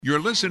You're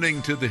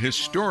listening to the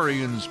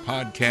Historians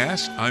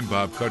Podcast. I'm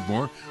Bob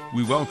Cudmore.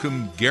 We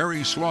welcome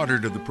Gary Slaughter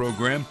to the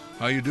program.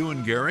 How you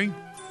doing, Gary?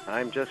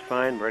 I'm just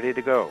fine, ready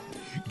to go.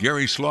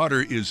 Gary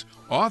Slaughter is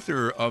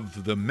author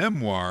of the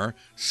memoir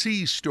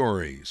Sea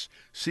Stories.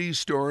 Sea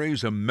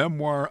Stories, a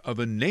memoir of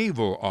a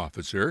naval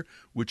officer,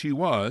 which he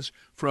was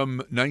from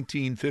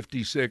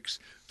 1956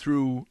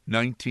 through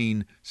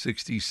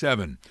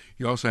 1967.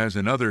 He also has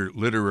another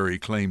literary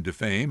claim to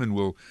fame, and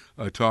we'll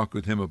talk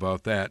with him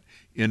about that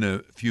in a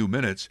few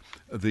minutes.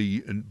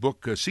 The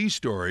book Sea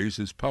Stories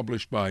is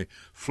published by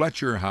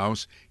Fletcher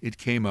House. It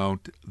came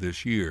out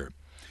this year.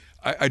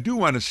 I do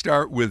want to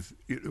start with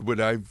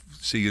what I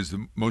see as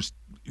the most,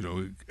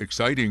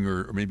 exciting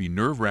or maybe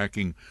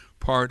nerve-wracking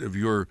part of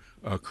your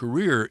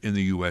career in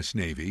the U.S.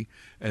 Navy,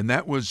 and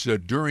that was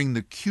during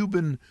the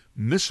Cuban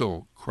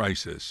Missile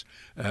Crisis.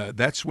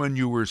 That's when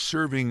you were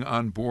serving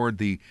on board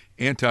the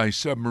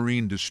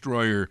anti-submarine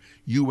destroyer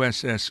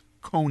USS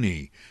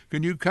Coney.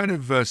 Can you kind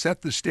of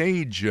set the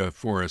stage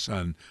for us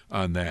on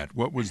that?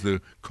 What was the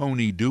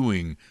Coney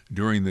doing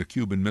during the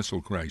Cuban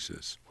Missile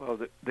Crisis? Well,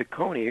 the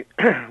Coney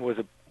was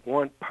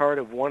one part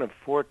of one of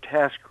four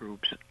task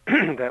groups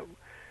that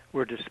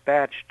were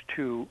dispatched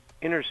to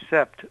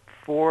intercept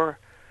four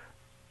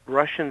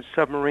Russian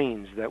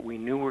submarines that we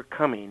knew were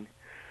coming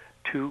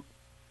to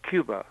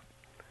Cuba.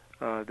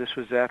 This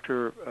was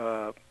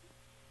after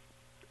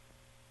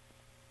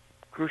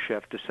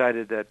Khrushchev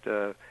decided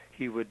that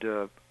he would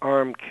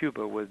arm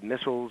Cuba with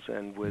missiles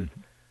and with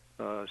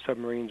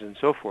submarines and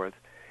so forth.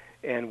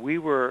 And we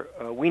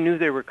knew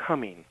they were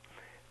coming.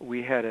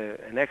 We had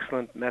an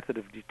excellent method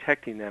of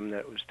detecting them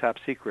that was top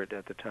secret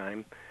at the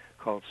time,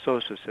 called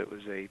SOSUS. It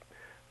was a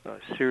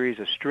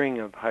string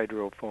of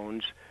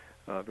hydrophones,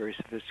 very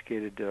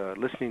sophisticated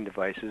listening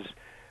devices,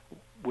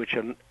 which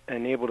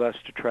enabled us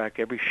to track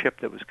every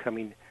ship that was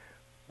coming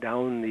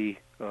down the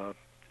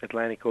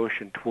Atlantic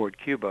Ocean toward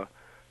Cuba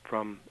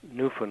from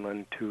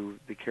Newfoundland to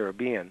the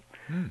Caribbean.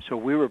 So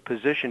we were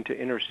positioned to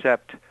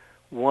intercept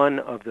one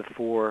of the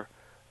four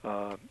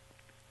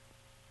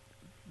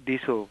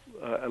diesel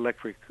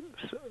electric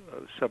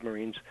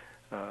submarines.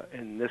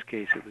 In this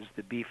case, it was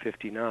the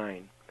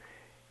B-59.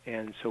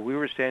 And so we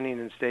were standing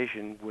in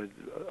station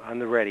on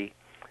the ready,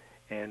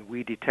 and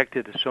we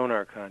detected a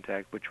sonar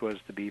contact, which was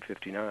the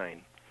B-59.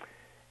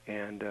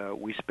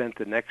 And we spent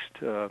the next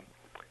 2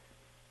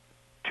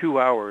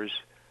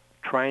 hours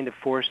trying to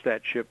force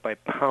that ship by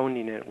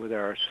pounding it with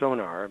our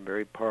sonar, a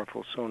very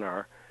powerful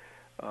sonar,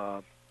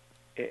 and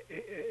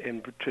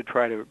to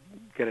try to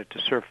get it to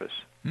surface.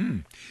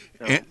 And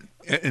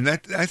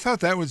that I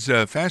thought that was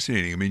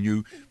fascinating. I mean,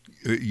 you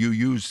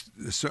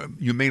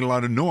made a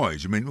lot of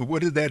noise. I mean,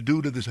 what did that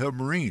do to the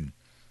submarine?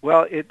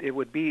 Well, it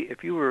would be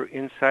if you were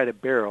inside a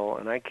barrel,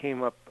 and I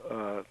came up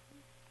to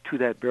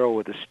that barrel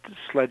with a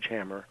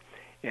sledgehammer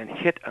and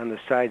hit on the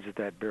sides of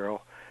that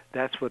barrel.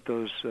 That's what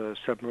those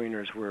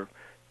submariners were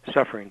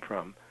suffering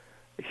from,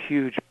 a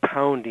huge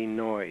pounding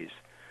noise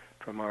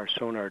from our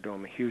sonar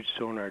dome, a huge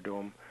sonar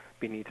dome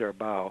beneath our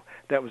bow.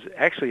 That was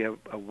actually a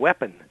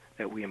weapon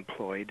that we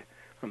employed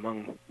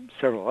among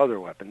several other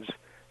weapons,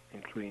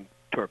 including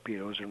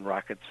torpedoes and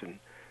rockets and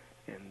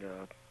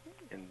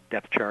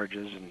depth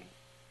charges and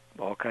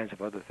all kinds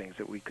of other things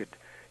that we could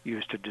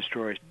use to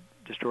destroy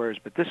destroyers.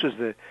 But this was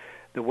the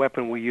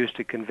weapon we used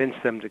to convince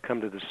them to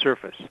come to the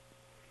surface.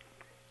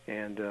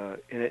 And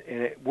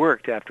it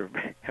worked after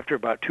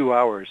about 2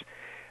 hours.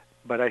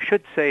 But I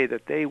should say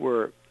that they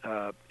were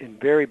in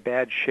very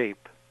bad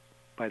shape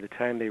by the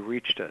time they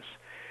reached us.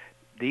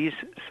 These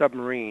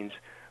submarines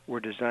were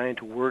designed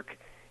to work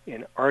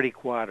in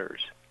Arctic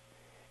waters,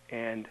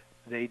 and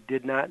they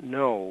did not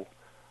know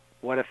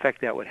what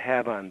effect that would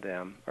have on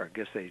them, or I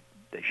guess they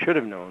should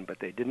have known, but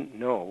they didn't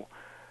know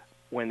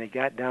when they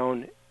got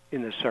down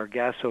in the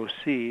Sargasso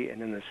Sea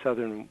and in the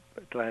southern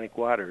Atlantic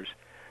waters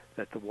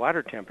that the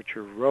water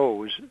temperature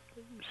rose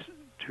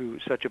to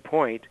such a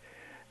point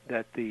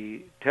that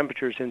the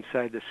temperatures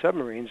inside the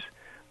submarines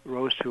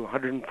rose to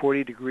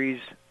 140 degrees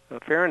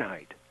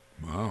Fahrenheit.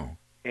 Wow.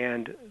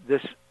 And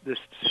this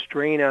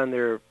strain on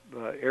their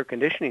air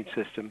conditioning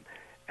system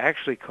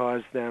actually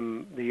caused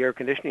the air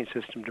conditioning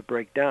system to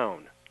break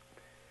down.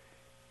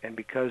 And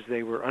because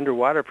they were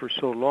underwater for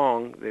so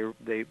long, they were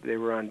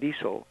on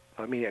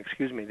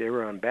they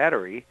were on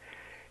battery,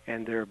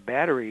 and their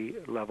battery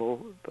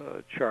level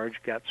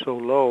charge got so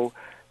low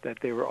that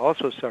they were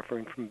also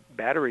suffering from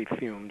battery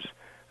fumes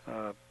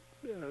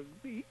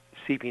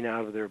seeping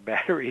out of their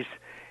batteries,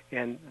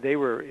 and they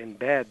were in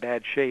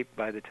bad shape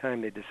by the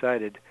time they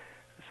decided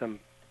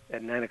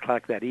at 9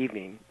 o'clock that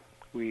evening.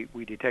 We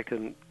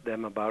detected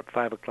them about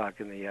 5 o'clock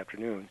in the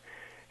afternoon,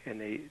 and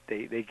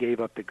they gave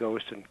up the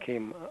ghost and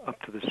came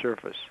up to the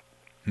surface.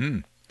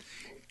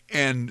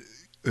 And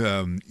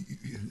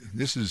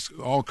this has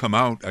all come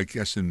out, I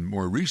guess, in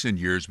more recent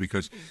years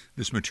because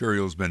this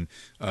material has been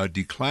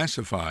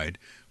declassified.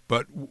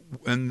 But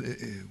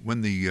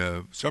when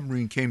the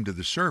submarine came to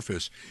the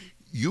surface,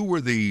 you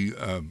were the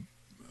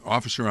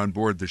officer on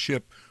board the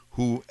ship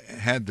who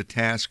had the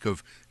task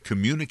of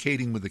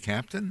communicating with the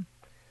captain?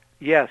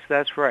 Yes,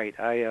 that's right.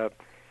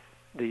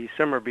 The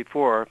summer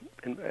before,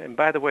 and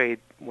by the way,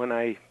 when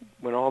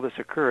all this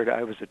occurred,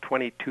 I was a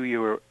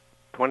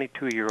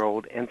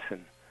 22-year-old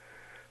ensign,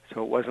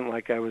 so it wasn't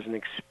like I was an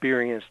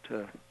experienced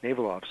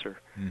naval officer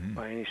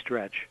by any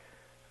stretch.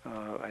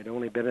 I'd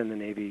only been in the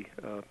Navy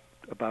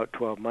about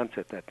 12 months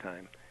at that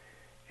time,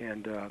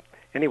 and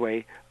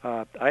anyway,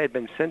 I had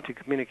been sent to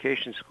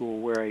communication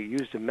school where I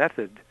used a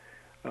method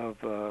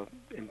of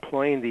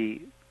employing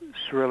the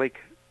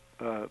Cyrillic,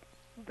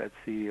 that's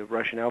the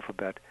Russian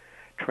alphabet,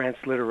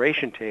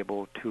 transliteration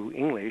table to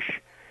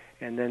English,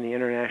 and then the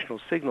International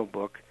Signal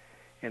Book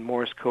and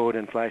Morse code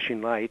and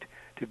flashing light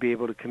to be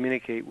able to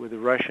communicate with the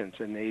Russians,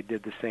 and they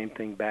did the same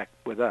thing back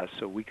with us,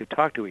 so we could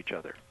talk to each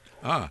other,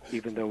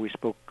 even though we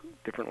spoke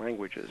different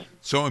languages.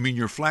 So, I mean,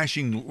 you're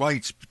flashing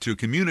lights to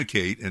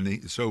communicate,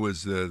 and so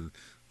is the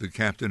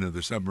captain of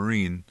the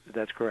submarine.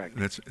 That's correct.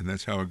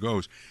 That's how it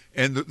goes.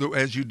 And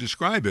as you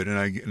describe it,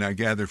 and I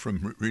gather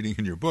from reading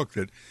in your book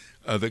that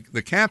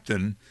the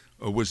captain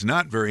was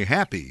not very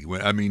happy.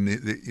 I mean,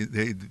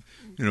 they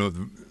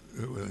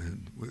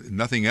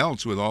nothing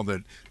else with all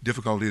that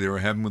difficulty they were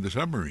having with the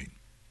submarine.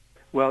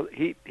 Well,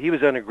 he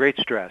was under great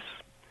stress,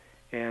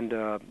 and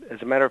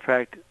as a matter of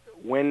fact,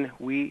 when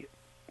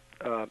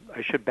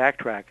I should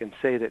backtrack and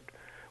say that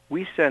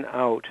we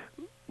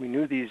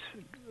knew these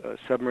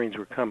submarines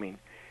were coming,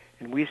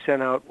 and we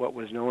sent out what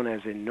was known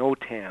as a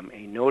NOTAM,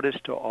 a Notice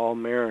to All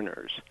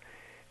Mariners.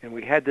 And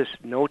we had this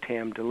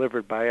NOTAM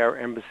delivered by our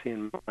embassy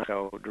in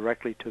Moscow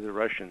directly to the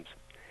Russians.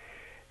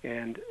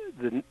 And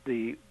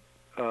the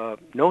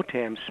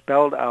NOTAM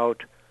spelled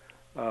out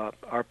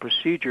our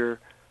procedure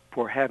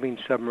for having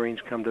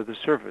submarines come to the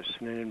surface,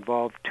 and it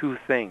involved two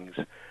things.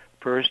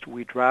 First,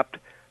 we dropped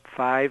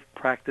 5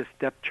 practice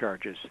depth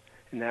charges,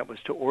 and that was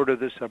to order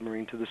the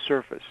submarine to the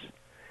surface.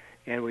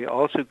 And we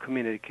also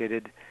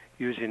communicated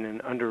using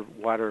an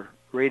underwater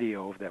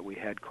radio that we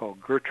had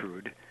called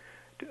Gertrude,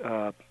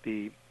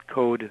 the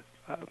code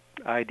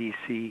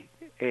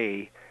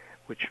IDCA,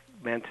 which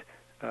meant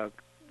it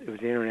was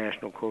the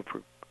international code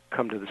for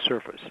come to the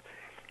surface.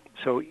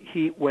 So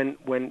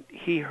when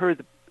he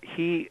heard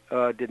he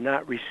did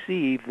not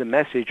receive the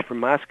message from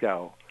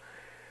Moscow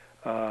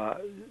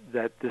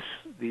that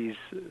these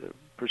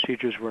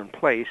procedures were in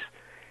place,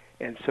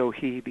 and so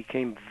he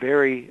became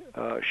very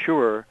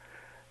sure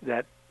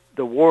that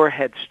the war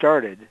had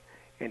started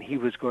and he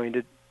was going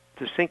to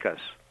sink us.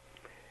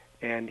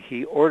 And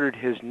he ordered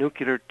his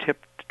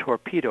nuclear-tipped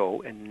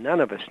torpedo, and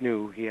none of us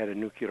knew he had a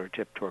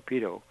nuclear-tipped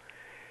torpedo.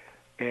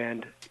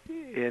 And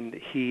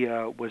he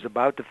was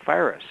about to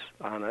fire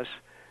on us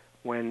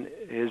when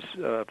his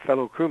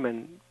fellow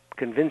crewmen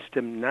convinced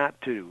him not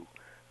to,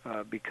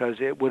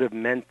 because it would have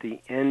meant the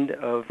end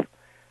of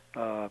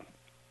the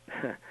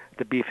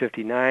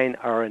B-59,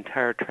 our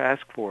entire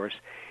task force,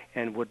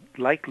 and would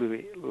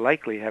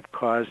likely have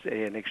caused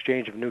an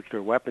exchange of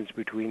nuclear weapons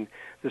between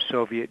the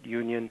Soviet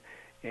Union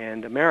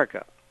and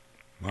America.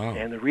 Wow.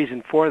 And the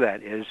reason for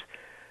that is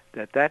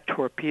that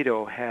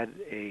torpedo had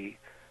the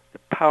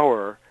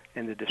power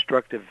and the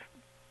destructive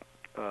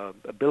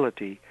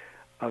ability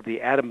of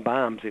the atom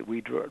bombs that we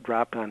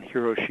dropped on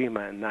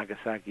Hiroshima and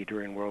Nagasaki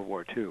during World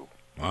War II.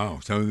 Wow.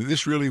 So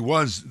this really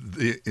was,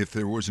 if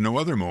there was no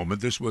other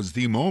moment, this was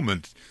the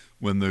moment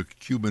when the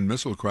Cuban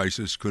Missile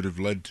Crisis could have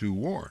led to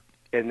war.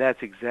 And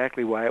that's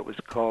exactly why it was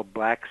called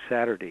Black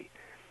Saturday.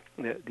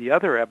 The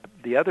other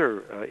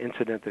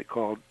incident that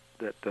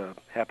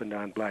happened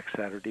on Black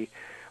Saturday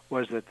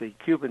was that the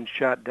Cubans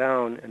shot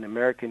down an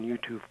American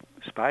U-2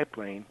 spy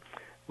plane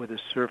with a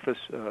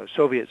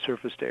Soviet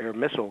surface-to-air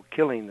missile,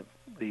 killing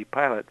the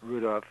pilot,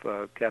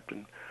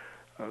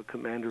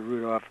 Commander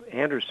Rudolph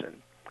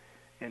Anderson.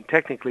 And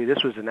technically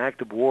this was an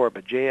act of war,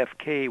 but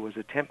JFK was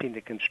attempting to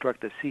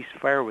construct a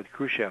ceasefire with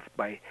Khrushchev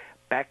by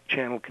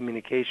back-channel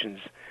communications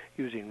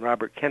using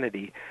Robert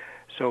Kennedy.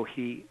 So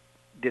he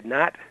did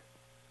not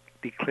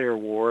declare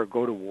war or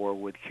go to war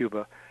with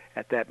Cuba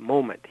at that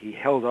moment. He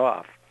held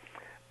off.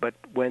 But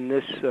when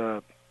this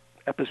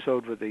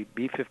episode with the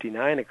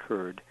B-59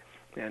 occurred,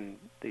 and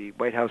the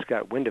White House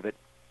got wind of it,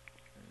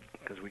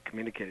 because we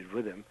communicated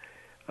with him,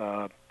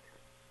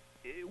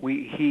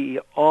 he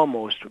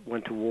almost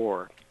went to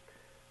war.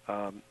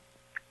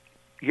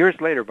 Years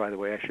later, by the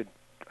way,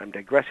 I'm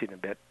digressing a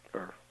bit,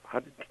 or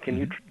can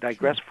you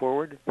digress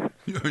forward?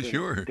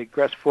 Sure.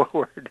 Digress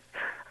forward,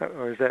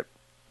 or is that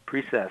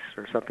precess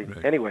or something?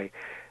 Right. Anyway,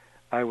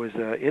 I was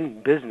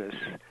in business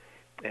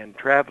and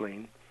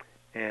traveling,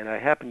 and I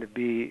happened to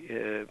be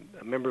a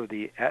member of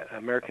the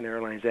American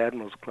Airlines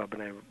Admirals Club,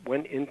 and I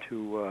went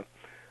into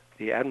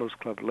the Admirals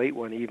Club late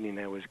one evening.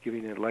 I was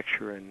giving a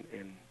lecture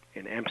in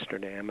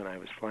Amsterdam, and I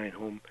was flying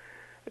home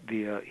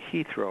via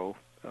Heathrow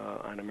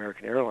on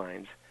American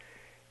Airlines,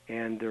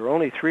 and there were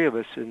only 3 of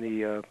us in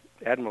the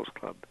Admirals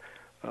Club: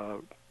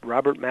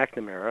 Robert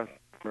McNamara,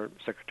 former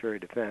Secretary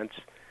of Defense,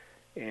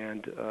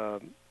 and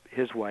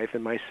his wife,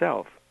 and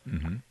myself.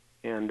 Mm-hmm.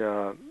 And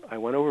I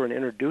went over and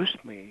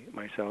introduced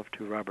myself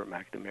to Robert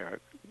McNamara,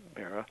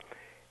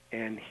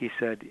 and he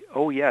said,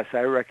 "Oh yes,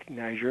 I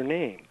recognize your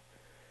name."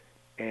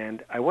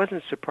 And I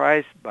wasn't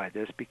surprised by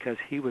this because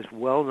he was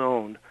well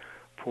known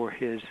for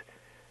his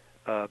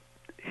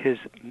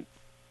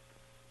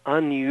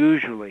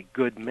unusually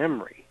good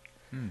memory.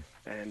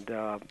 And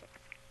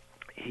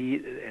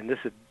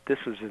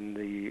this was in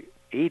the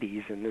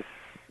 80s, and this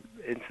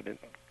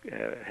incident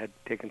had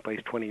taken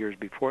place 20 years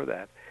before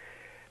that.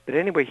 But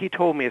anyway, he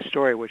told me a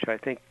story which I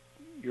think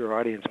your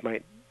audience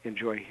might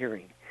enjoy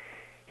hearing.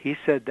 He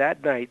said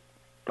that night,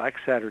 Black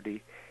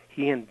Saturday,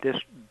 he and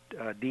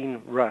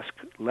Dean Rusk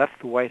left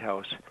the White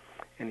House,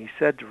 and he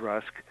said to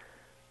Rusk,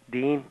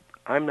 "Dean,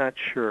 I'm not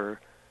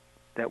sure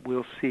that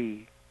we'll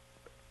see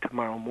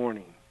tomorrow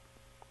morning."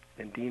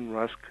 And Dean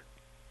Rusk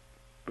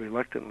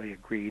reluctantly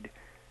agreed.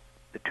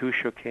 The two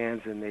shook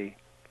hands, and they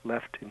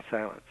left in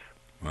silence.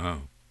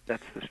 Wow.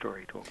 That's the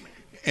story he told me.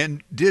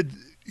 And did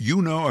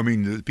you know, I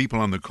mean, the people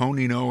on the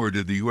Coney know, or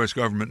did the U.S.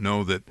 government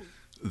know that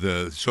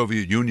the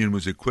Soviet Union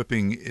was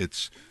equipping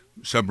its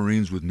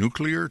submarines with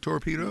nuclear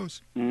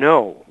torpedoes?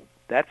 No.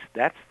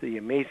 That's the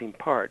amazing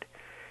part.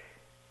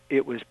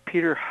 It was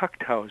Peter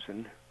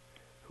Huchthausen,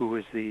 who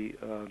was a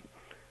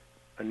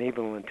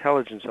naval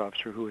intelligence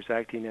officer who was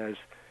acting as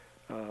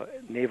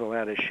naval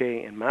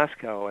attaché in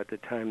Moscow at the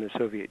time the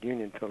Soviet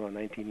Union fell in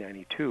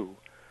 1992,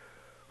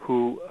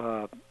 who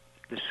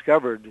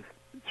discovered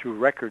through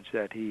records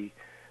that he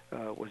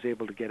was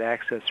able to get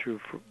access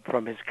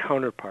from his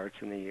counterparts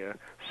in the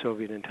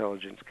Soviet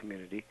intelligence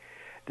community,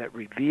 that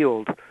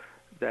revealed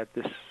that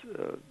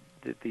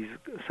that these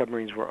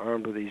submarines were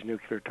armed with these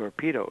nuclear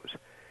torpedoes.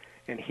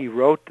 And he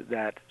wrote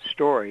that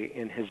story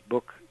in his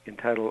book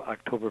entitled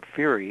October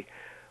Fury,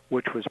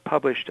 which was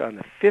published on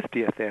the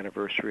 50th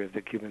anniversary of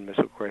the Cuban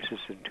Missile Crisis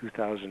in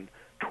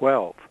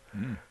 2012.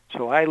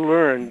 So I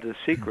learned the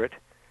secret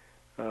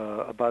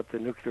about the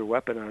nuclear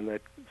weapon on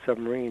that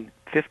submarine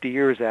 50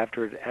 years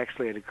after it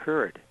actually had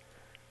occurred.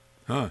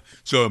 Huh.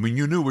 So, I mean,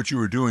 you knew what you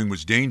were doing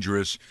was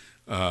dangerous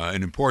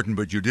and important,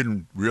 but you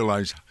didn't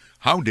realize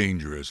how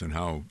dangerous and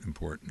how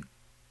important.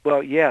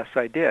 Well, yes,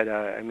 I did.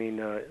 I mean,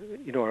 a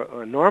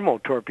normal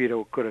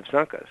torpedo could have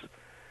sunk us.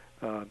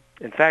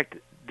 In fact,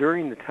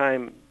 during the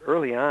time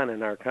early on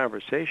in our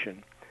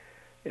conversation,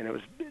 and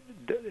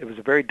it was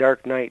a very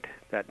dark night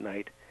that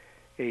night,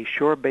 a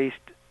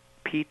shore-based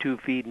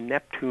P-2V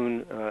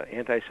Neptune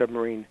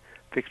anti-submarine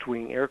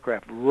fixed-wing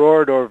aircraft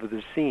roared over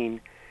the scene,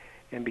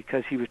 and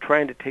because he was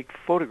trying to take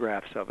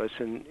photographs of us,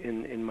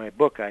 in my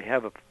book I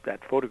have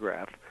that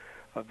photograph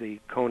of the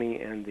Coney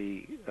and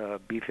the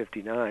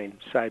B-59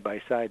 side by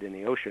side in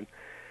the ocean.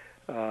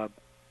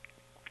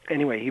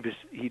 Anyway,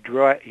 he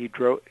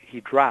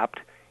dropped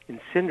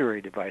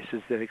incendiary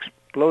devices that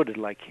exploded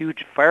like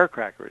huge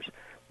firecrackers,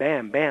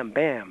 bam, bam,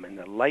 bam, and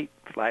the light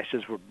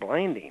flashes were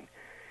blinding.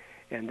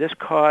 And this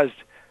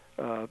caused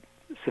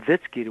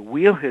Savitsky to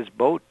wheel his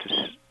boat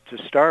to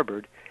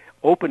starboard,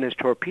 open his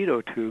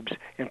torpedo tubes,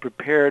 and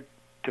prepare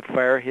to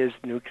fire his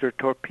nuclear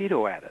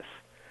torpedo at us.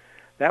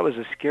 That was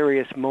the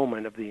scariest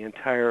moment of the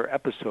entire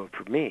episode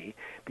for me,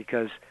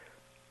 because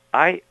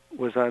I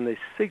was on the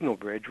signal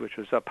bridge, which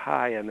was up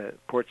high on the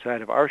port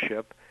side of our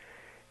ship,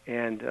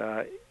 and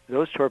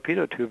those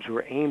torpedo tubes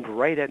were aimed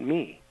right at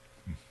me.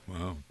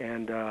 Wow.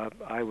 And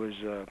I was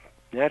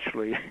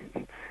naturally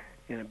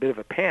in a bit of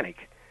a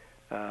panic.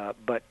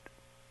 But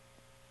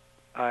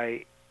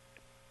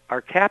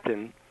our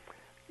captain,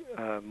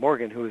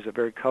 Morgan, who was a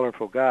very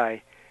colorful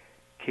guy,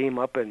 came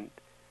up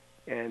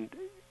and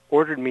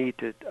ordered me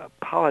to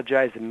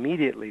apologize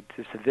immediately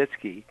to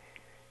Savitsky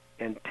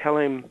and tell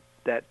him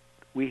that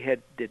we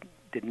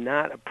did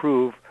not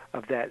approve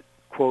of that,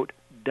 quote,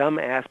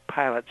 dumbass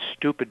pilot's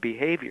stupid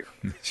behavior.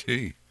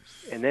 Gee.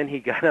 And then he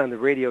got on the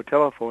radio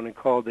telephone and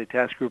called the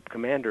task group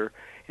commander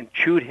and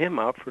chewed him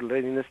out for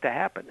letting this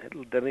happen.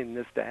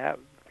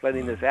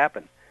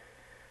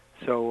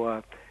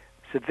 So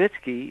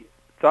Savitsky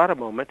thought a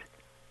moment,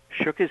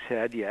 shook his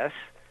head, yes,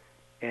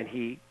 and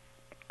he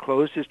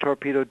closed his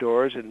torpedo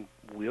doors and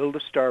wheeled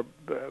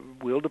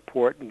to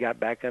port and got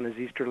back on his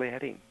easterly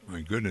heading.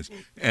 My goodness.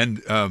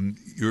 And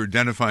you're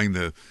identifying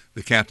the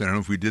captain. I don't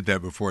know if we did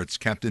that before. It's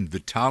Captain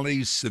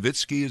Vitaly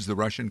Savitsky is the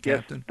Russian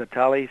captain? Yes,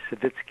 Vitaly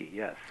Savitsky,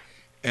 yes.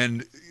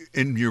 And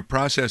in your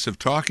process of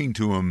talking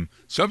to him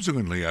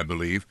subsequently, I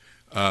believe,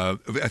 I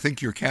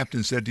think your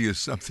captain said to you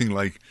something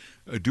like,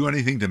 do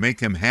anything to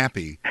make him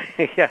happy.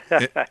 Yeah.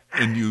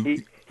 And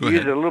he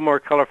used a little more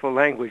colorful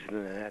language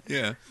than that.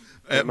 Yeah.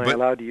 Am I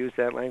allowed to use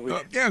that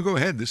language? Yeah, go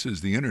ahead. This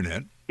is the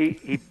Internet.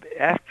 He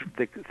after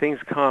things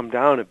calmed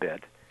down a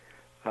bit,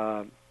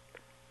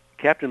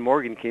 Captain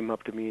Morgan came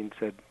up to me and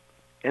said,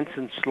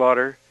 "Ensign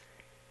Slaughter,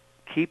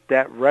 keep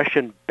that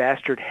Russian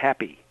bastard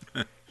happy."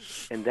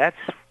 And that's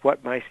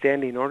what my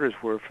standing orders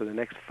were for the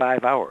next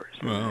 5 hours,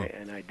 wow.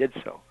 and I did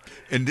so.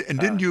 And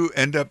didn't you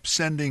end up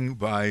sending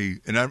by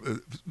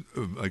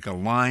like a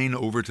line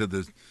over to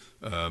the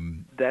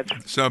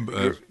that's sub?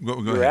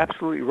 You're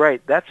absolutely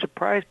right. That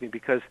surprised me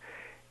because,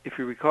 if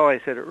you recall, I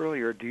said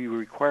earlier, "Do you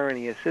require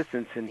any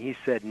assistance?" And he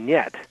said,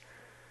 "Niet."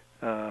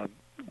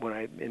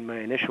 In my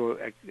initial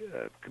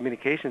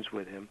communications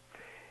with him,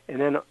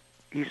 and then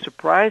he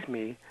surprised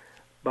me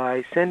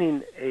by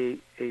sending a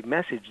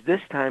message,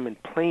 this time in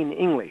plain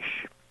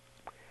English,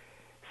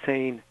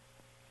 saying,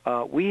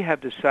 we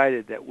have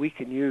decided that we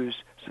can use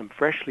some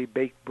freshly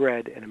baked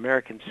bread and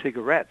American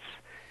cigarettes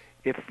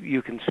if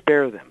you can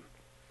spare them.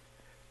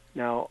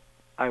 Now,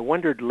 I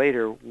wondered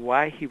later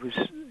why he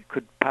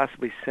could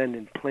possibly send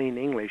in plain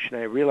English, and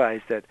I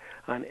realized that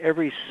on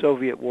every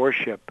Soviet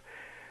warship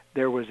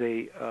there was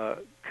a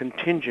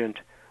contingent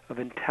of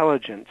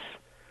intelligence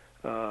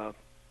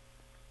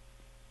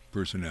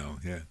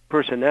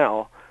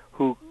personnel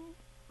who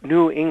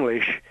knew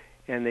English,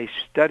 and they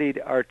studied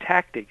our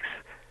tactics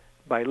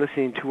by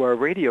listening to our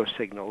radio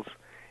signals,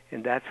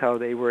 and that's how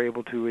they were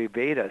able to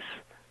evade us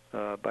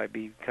by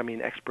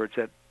becoming experts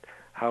at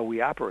how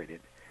we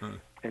operated.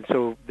 And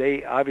so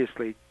they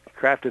obviously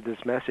crafted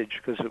this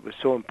message because it was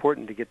so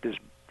important to get this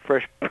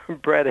fresh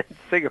bread and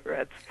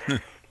cigarettes.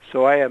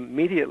 So I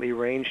immediately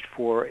arranged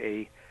for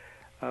a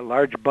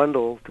large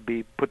bundle to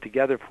be put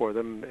together for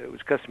them. It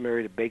was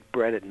customary to bake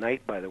bread at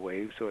night, by the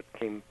way, so it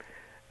came.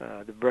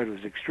 The bread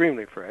was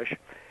extremely fresh.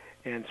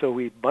 And so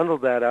we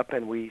bundled that up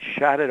and we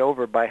shot it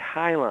over by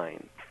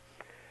highline.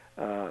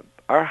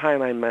 Our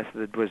highline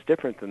method was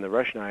different than the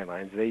Russian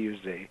highlines. They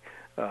used a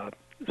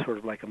sort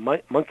of like a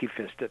monkey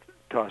fist to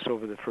toss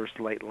over the first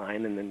light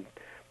line and then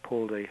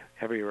pulled a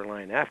heavier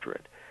line after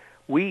it.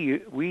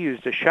 We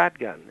used a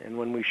shotgun, and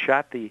when we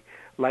shot the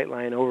light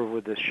line over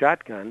with the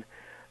shotgun,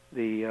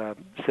 the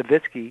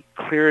Savitsky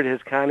cleared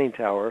his conning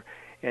tower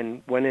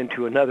and went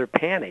into another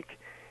panic.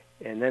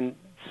 And then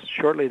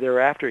shortly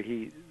thereafter,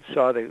 he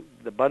saw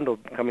the bundle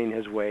coming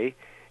his way,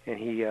 and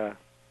he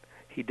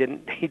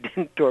didn't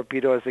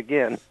torpedo us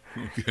again.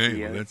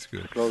 Okay, well, that's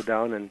good. Slowed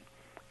down and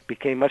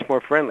became much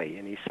more friendly,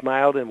 and he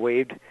smiled and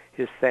waved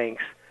his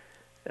thanks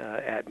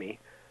at me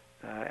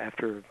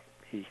after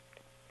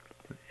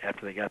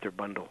they got their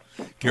bundle.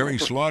 Gary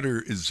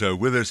Slaughter is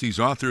with us. He's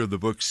author of the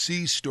book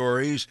Sea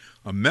Stories,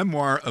 a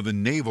memoir of a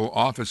naval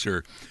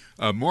officer.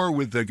 More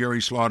with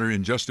Gary Slaughter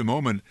in just a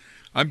moment.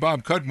 I'm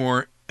Bob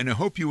Cudmore, and I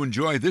hope you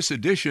enjoy this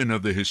edition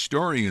of the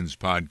Historians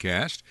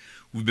Podcast.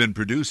 We've been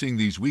producing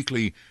these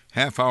weekly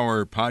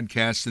half-hour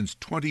podcasts since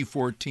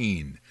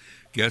 2014.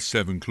 Guests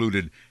have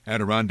included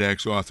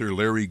Adirondacks author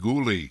Larry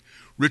Gooley,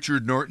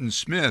 Richard Norton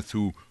Smith,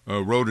 who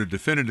wrote a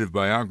definitive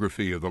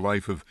biography of the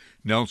life of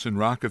Nelson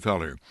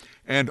Rockefeller,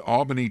 and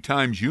Albany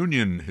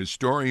Times-Union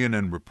historian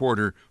and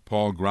reporter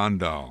Paul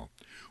Grandal.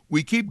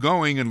 We keep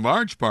going in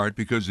large part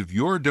because of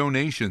your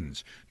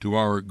donations to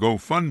our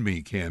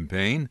GoFundMe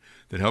campaign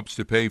that helps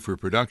to pay for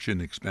production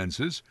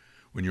expenses.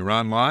 When you're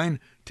online,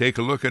 take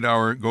a look at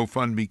our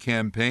GoFundMe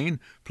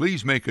campaign.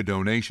 Please make a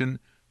donation.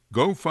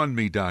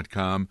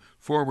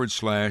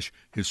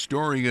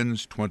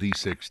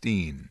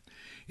 GoFundMe.com/Historians2016.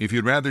 If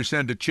you'd rather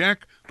send a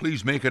check,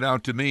 please make it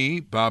out to me,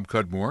 Bob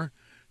Cudmore.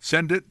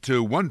 Send it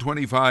to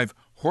 125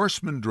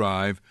 Horseman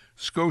Drive,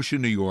 Scotia,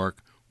 New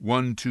York,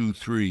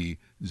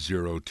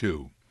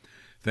 12302.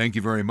 Thank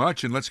you very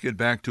much, and let's get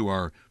back to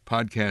our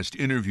podcast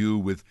interview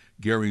with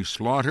Gary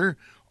Slaughter,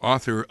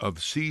 author of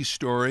Sea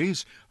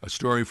Stories, a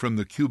story from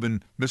the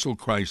Cuban Missile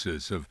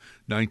Crisis of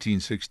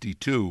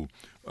 1962,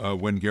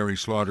 when Gary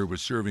Slaughter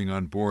was serving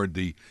on board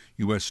the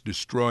U.S.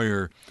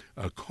 destroyer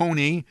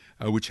Coney,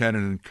 which had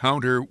an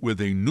encounter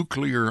with a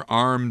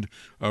nuclear-armed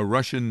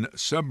Russian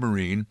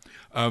submarine.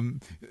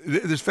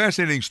 This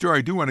fascinating story.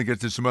 I do want to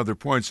get to some other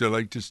points. I'd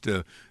like just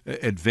to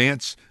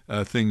advance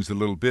things a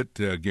little bit,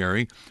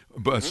 Gary.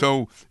 But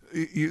so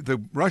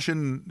the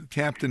Russian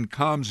captain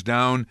calms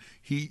down.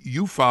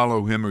 You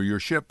follow him, or your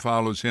ship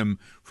follows him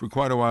for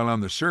quite a while on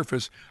the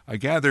surface. I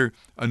gather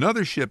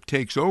another ship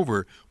takes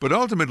over, but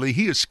ultimately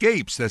he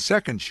escapes, that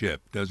second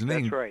ship, doesn't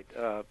he? That's right.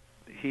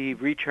 He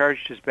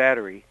recharged his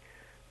battery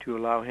to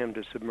allow him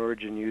to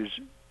submerge and use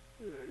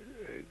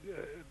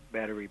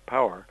battery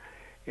power.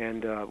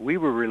 And we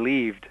were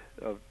relieved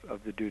of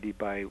the duty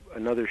by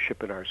another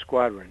ship in our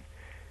squadron,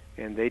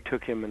 and they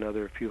took him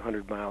another few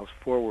hundred miles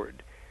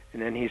forward.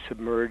 And then he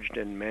submerged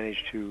and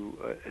managed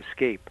to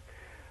escape.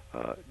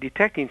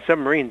 Detecting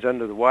submarines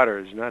under the water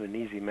is not an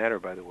easy matter,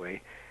 by the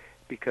way,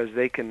 because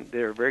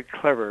they're very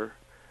clever.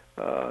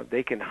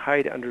 They can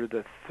hide under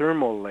the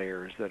thermal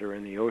layers that are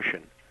in the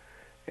ocean,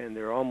 and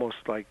they're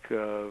almost like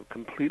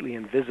completely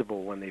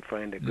invisible when they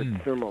find a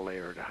good thermal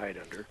layer to hide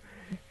under.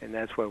 And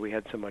that's why we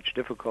had so much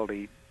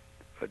difficulty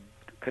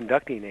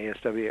conducting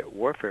ASW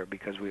warfare,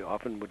 because we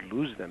often would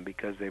lose them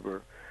because they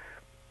were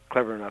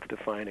clever enough to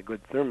find a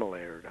good thermal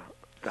layer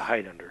to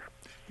hide under.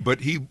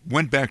 But he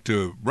went back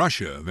to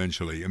Russia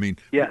eventually. I mean,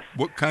 yes.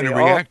 What kind of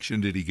reaction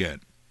did he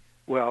get?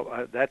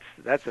 Well,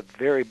 that's a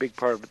very big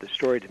part of the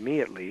story, to me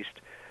at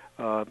least.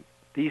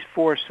 These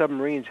 4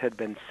 submarines had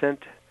been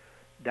sent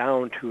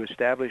down to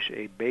establish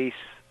a base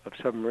of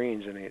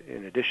submarines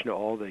in addition to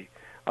all the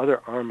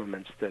other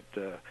armaments that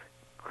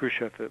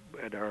Khrushchev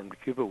had armed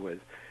Cuba with.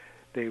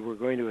 They were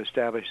going to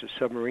establish a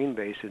submarine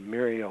base in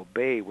Muriel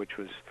Bay, which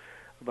was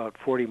about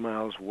 40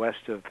 miles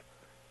west of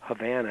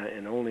Havana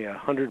and only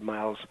 100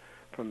 miles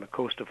from the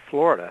coast of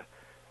Florida.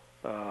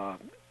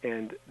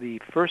 And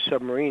the first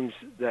submarines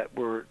that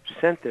were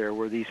sent there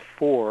were these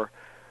 4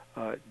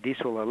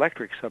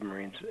 diesel-electric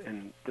submarines.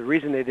 And the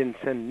reason they didn't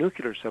send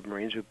nuclear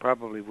submarines, who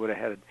probably would have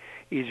had an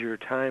easier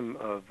time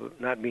of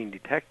not being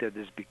detected,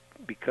 is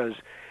because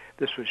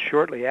this was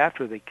shortly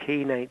after the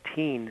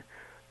K-19,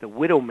 the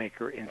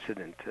Widowmaker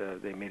incident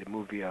they made a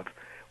movie of,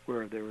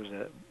 where there was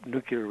a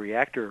nuclear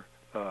reactor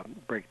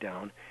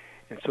breakdown.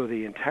 And so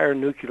the entire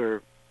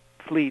nuclear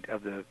fleet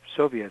of the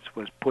Soviets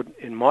was put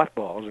in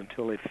mothballs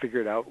until they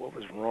figured out what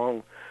was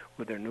wrong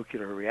with their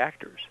nuclear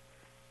reactors.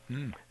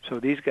 So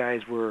these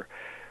guys were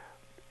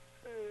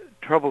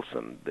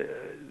troublesome.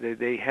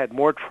 They had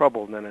more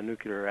trouble than a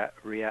nuclear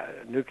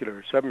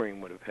submarine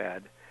would have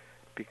had,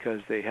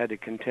 because they had to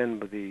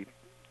contend with the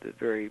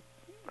very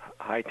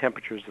high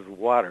temperatures of the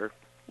water,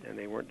 and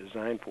they weren't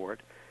designed for it.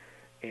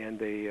 And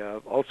they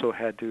also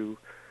had to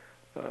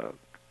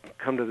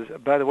come to this.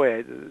 By the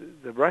way,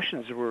 the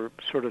Russians were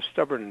sort of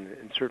stubborn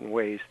in certain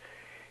ways,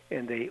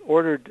 and they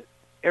ordered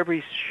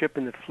every ship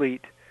in the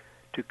fleet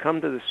to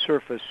come to the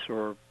surface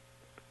or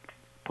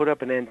put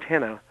up an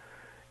antenna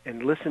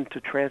and listen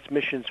to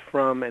transmissions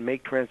from and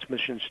make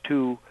transmissions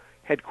to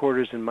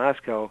headquarters in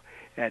Moscow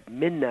at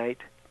midnight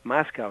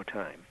Moscow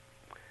time.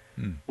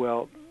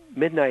 Well,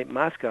 midnight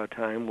Moscow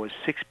time was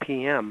 6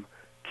 p.m.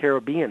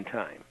 Caribbean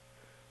time.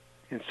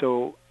 And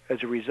so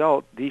as a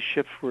result, these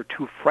ships were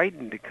too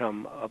frightened to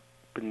come up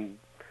and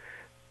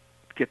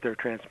get their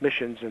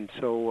transmissions, and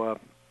so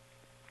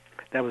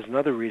that was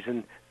another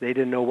reason they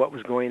didn't know what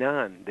was going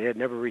on. They had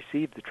never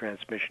received the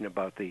transmission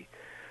about the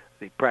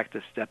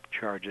practice depth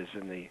charges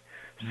and the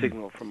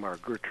signal from our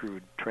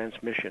Gertrude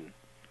transmission.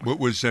 What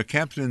was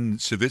Captain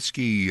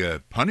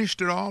Savitsky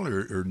punished at all,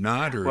 or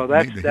not, or well,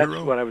 made the that's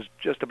hero? what I was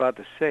just about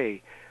to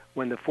say.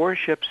 When the four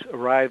ships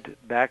arrived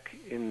back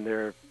in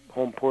their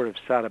home port of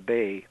Sada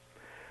Bay,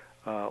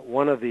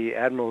 one of the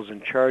admirals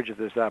in charge of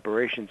this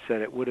operation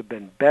said it would have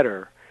been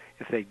better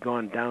if they'd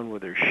gone down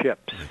with their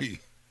ships.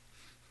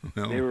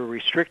 Well, They were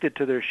restricted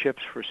to their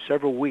ships for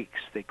several weeks.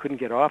 They couldn't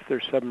get off their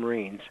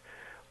submarines,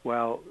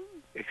 while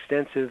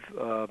extensive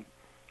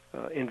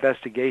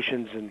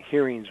investigations and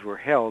hearings were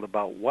held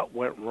about what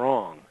went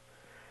wrong.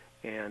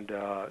 And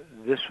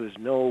this was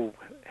no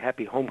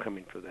happy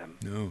homecoming for them.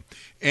 no.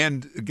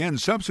 And again,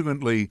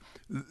 subsequently,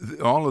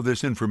 all of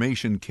this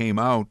information came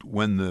out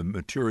when the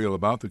material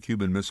about the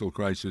Cuban Missile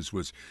Crisis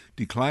was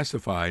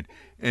declassified.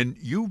 And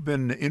you've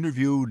been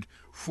interviewed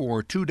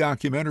for 2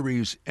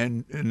 documentaries,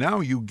 and now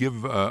you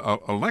give a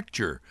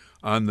lecture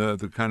on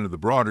the kind of the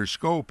broader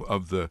scope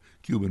of the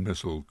Cuban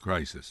Missile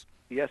Crisis.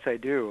 Yes, I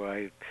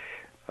do.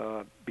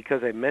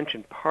 Because I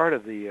mentioned part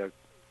of the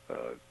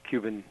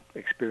Cuban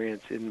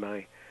experience in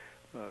my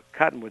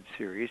Cottonwood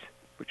series,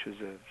 which was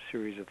a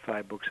series of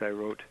 5 books I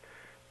wrote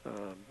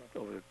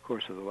over the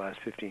course of the last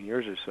 15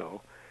 years or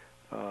so.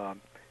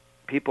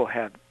 People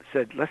have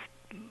said,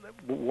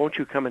 won't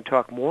you come and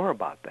talk more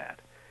about that?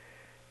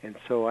 And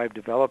so I've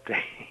developed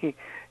a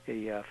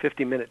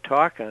 50-minute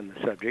talk on the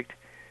subject,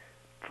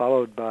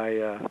 followed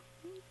by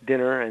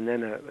dinner, and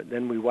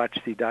then we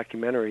watched the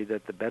documentary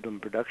that the Bedlam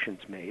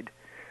Productions made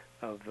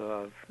of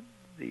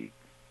the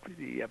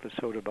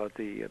episode about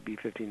the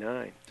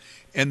B-59.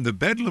 And the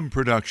Bedlam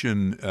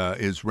production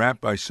is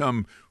wrapped by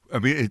some. I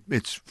mean,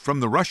 it's from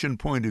the Russian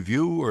point of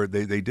view, or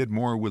they did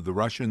more with the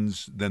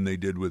Russians than they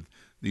did with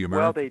the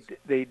Americans?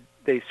 Well,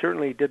 they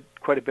certainly did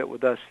quite a bit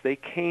with us. They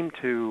came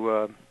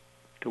to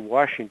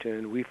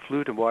Washington. We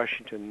flew to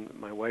Washington,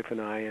 my wife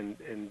and I,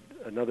 and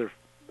another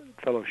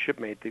fellow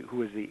shipmate who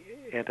was the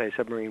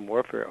anti-submarine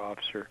warfare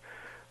officer,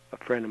 a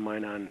friend of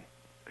mine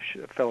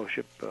fellow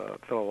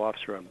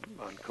officer on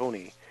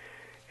Coney.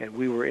 And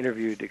we were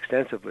interviewed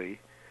extensively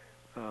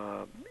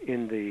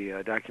in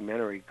the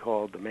documentary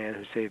called "The Man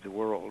Who Saved the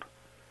World,"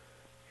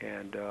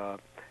 and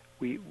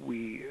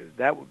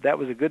that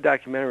was a good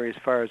documentary as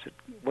far as it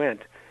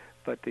went.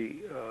 But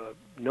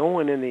no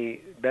one in the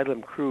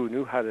Bedlam crew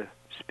knew how to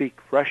speak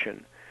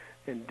Russian,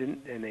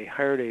 and they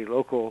hired a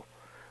local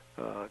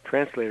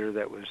translator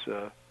that was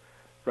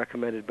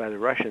recommended by the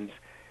Russians,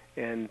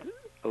 and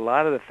a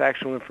lot of the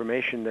factual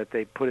information that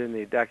they put in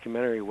the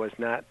documentary was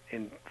not,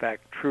 in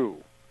fact,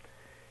 true.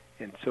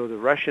 And so the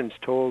Russians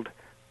told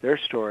their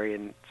story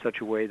in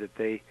such a way that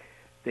they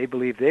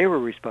believed they were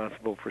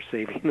responsible for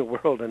saving the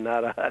world and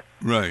not us.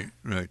 Right.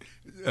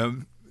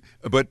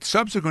 But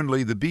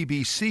subsequently, the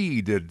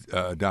BBC did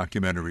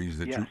documentaries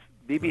that yes,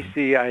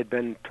 BBC. I had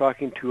been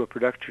talking to a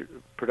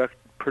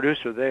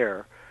producer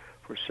there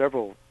for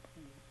several,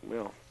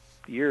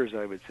 years.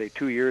 I would say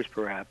 2 years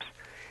perhaps,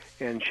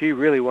 and she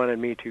really wanted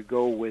me to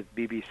go with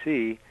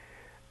BBC,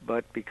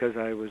 but because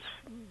I was,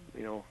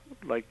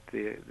 like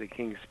the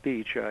King's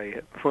Speech,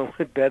 I went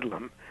with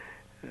Bedlam.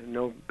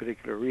 No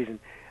particular reason.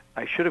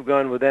 I should have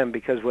gone with them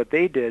because what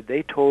they did,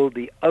 they told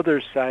the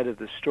other side of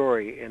the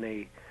story in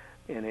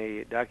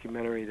a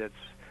documentary that's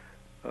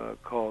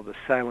called The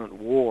Silent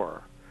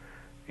War,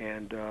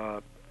 and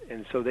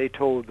so they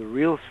told the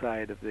real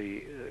side of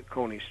the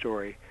Coney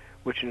story,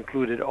 which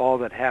included all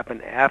that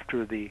happened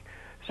after the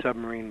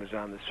submarine was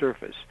on the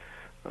surface.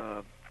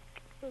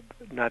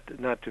 Not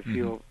to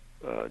feel,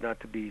 not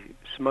to be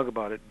smug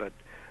about it, but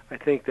I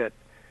think that,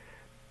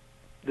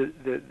 the Coney story, which included all that happened after the submarine was on the surface. Not to feel, not to be smug about it, but I think that, the Coney story, which included all that happened after the submarine was on the surface. Not to feel, not to be smug about it, but I think that, the Coney story, which included all that happened after the submarine was on the surface. Not to feel, not to be smug about it, but I think that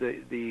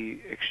the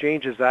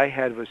exchanges I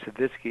had with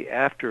Savitsky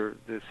after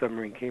the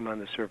submarine came on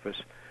the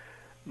surface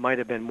might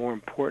have been more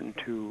important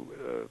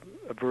to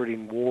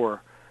averting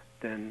war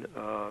than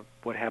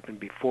what happened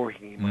before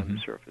he came on the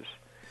surface,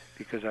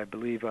 because I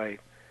believe I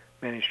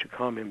managed to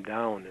calm him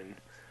down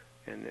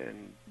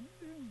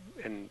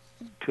and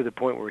to the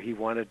point where he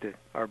wanted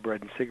our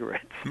bread and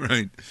cigarettes.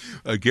 Right.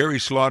 Gary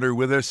Slaughter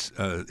with us.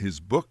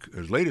 His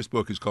latest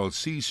book is called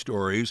Sea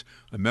Stories,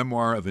 a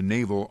memoir of a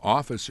naval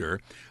officer.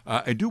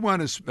 I do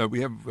want to,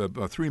 we have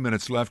about 3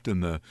 minutes left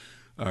in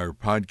our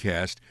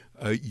podcast.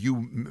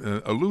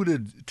 You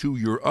alluded to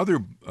your other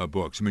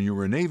books. I mean, you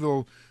were a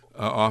naval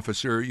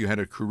officer, you had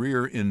a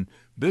career in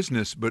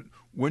business, but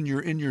when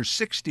you're in your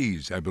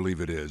 60s, I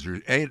believe it is,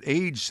 or at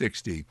age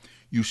 60,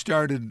 you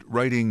started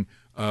writing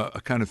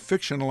a kind of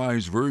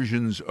fictionalized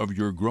versions of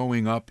your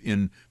growing up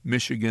in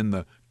Michigan,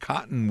 the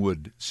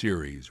Cottonwood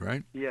series,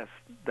 right? Yes,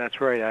 that's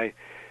right.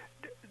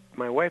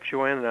 My wife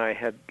Joanne and I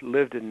had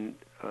lived in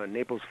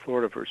Naples,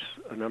 Florida for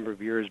a number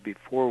of years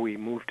before we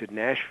moved to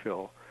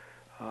Nashville.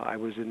 I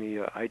was in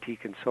the IT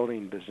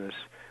consulting business.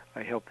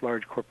 I helped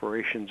large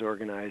corporations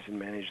organize and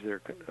manage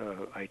their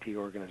IT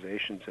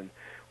organizations, and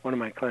one of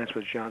my clients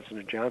was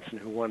Johnson & Johnson,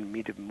 who wanted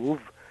me to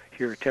move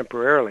here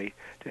temporarily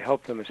to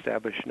help them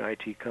establish an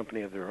IT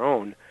company of their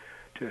own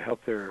to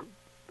help their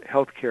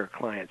healthcare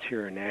clients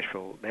here in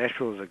Nashville.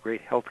 Nashville is a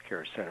great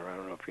healthcare center. I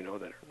don't know if you know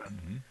that or not.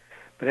 Mm-hmm.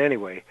 But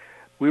anyway,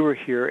 we were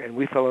here, and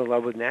we fell in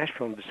love with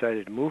Nashville and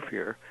decided to move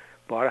here,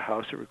 bought a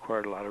house that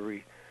required a lot of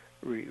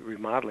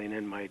remodeling,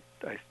 and I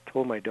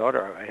told my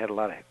daughter I had a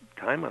lot of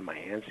time on my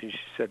hands, and she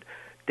said,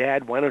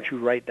 "Dad, why don't you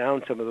write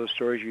down some of those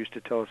stories you used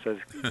to tell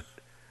us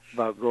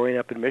about growing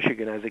up in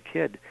Michigan as a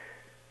kid?"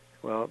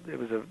 Well, it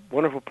was a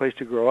wonderful place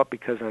to grow up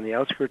because on the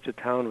outskirts of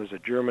town was a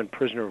German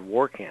prisoner of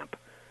war camp,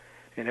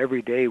 and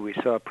every day we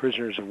saw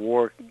prisoners of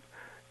war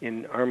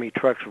in Army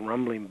trucks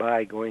rumbling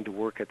by going to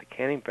work at the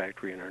canning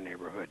factory in our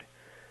neighborhood.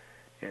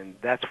 And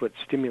that's what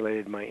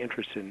stimulated my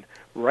interest in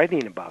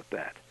writing about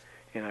that.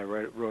 And I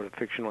wrote a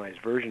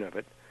fictionalized version of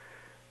it.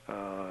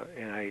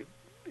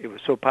 It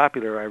was so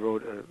popular, I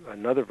wrote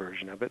another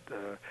version of it.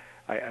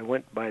 I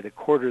went by the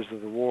quarters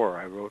of the war.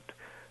 I wrote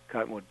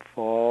Cottonwood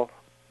Fall,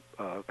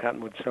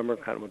 Cottonwood Summer,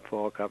 Cottonwood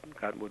Fall,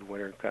 Cottonwood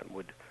Winter,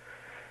 Cottonwood,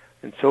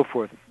 and so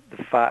forth,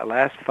 the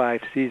last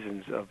 5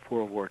 seasons of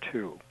World War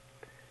II.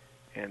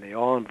 And they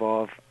all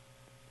involve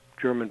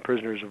German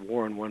prisoners of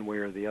war in one way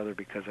or the other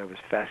because I was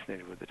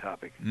fascinated with the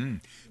topic.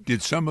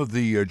 Did some of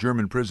the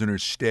German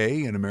prisoners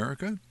stay in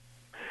America?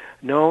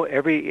 No,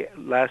 every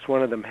last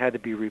one of them had to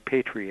be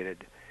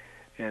repatriated.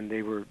 And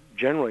they were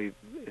generally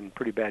in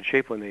pretty bad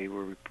shape when they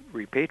were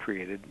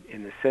repatriated,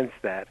 in the sense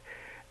that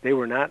they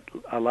were not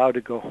allowed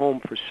to go home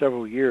for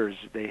several years.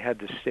 They had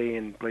to stay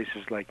in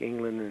places like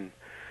England and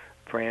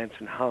France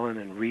and Holland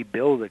and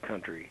rebuild the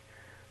country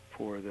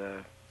for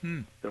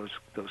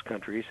those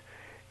countries.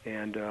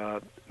 And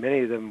many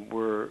of them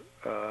were,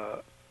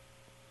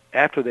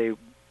 after they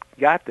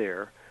got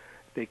there,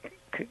 they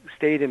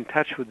stayed in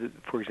touch with,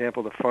 for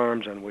example, the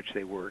farms on which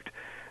they worked.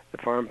 The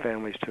farm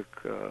families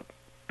took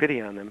pity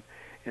on them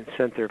and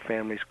sent their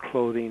families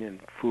clothing and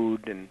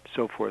food and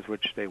so forth,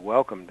 which they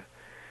welcomed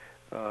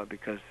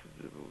because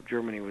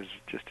Germany was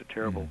just a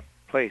terrible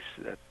place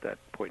at that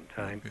point in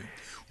time. Okay.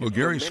 Well,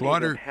 Gary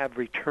Slaughter many of them have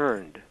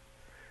returned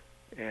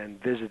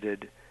and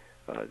visited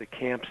the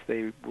camps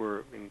they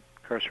were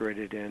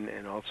incarcerated in,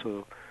 and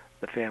also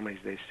the families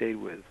they stayed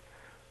with.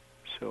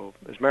 So,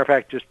 as a matter of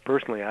fact, just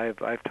personally,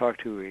 I've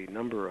talked to a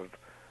number of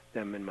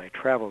them in my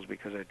travels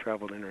because I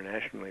traveled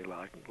internationally a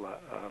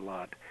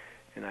lot,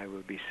 and I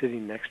would be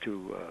sitting next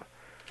to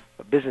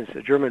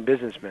a German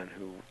businessman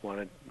who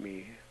wanted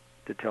me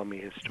to tell me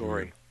his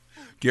story.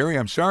 Gary,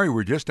 I'm sorry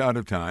we're just out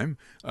of time.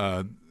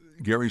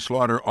 Gary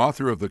Slaughter,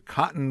 author of the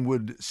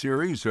Cottonwood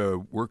series,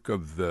 works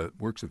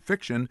of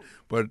fiction,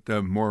 but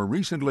more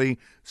recently,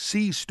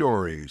 Sea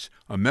Stories,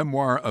 a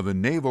memoir of a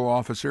naval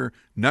officer,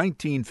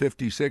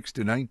 1956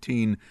 to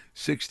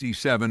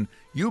 1967.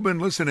 You've been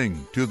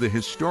listening to the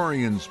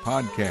Historians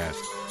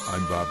Podcast.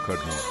 I'm Bob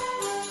Cudmore.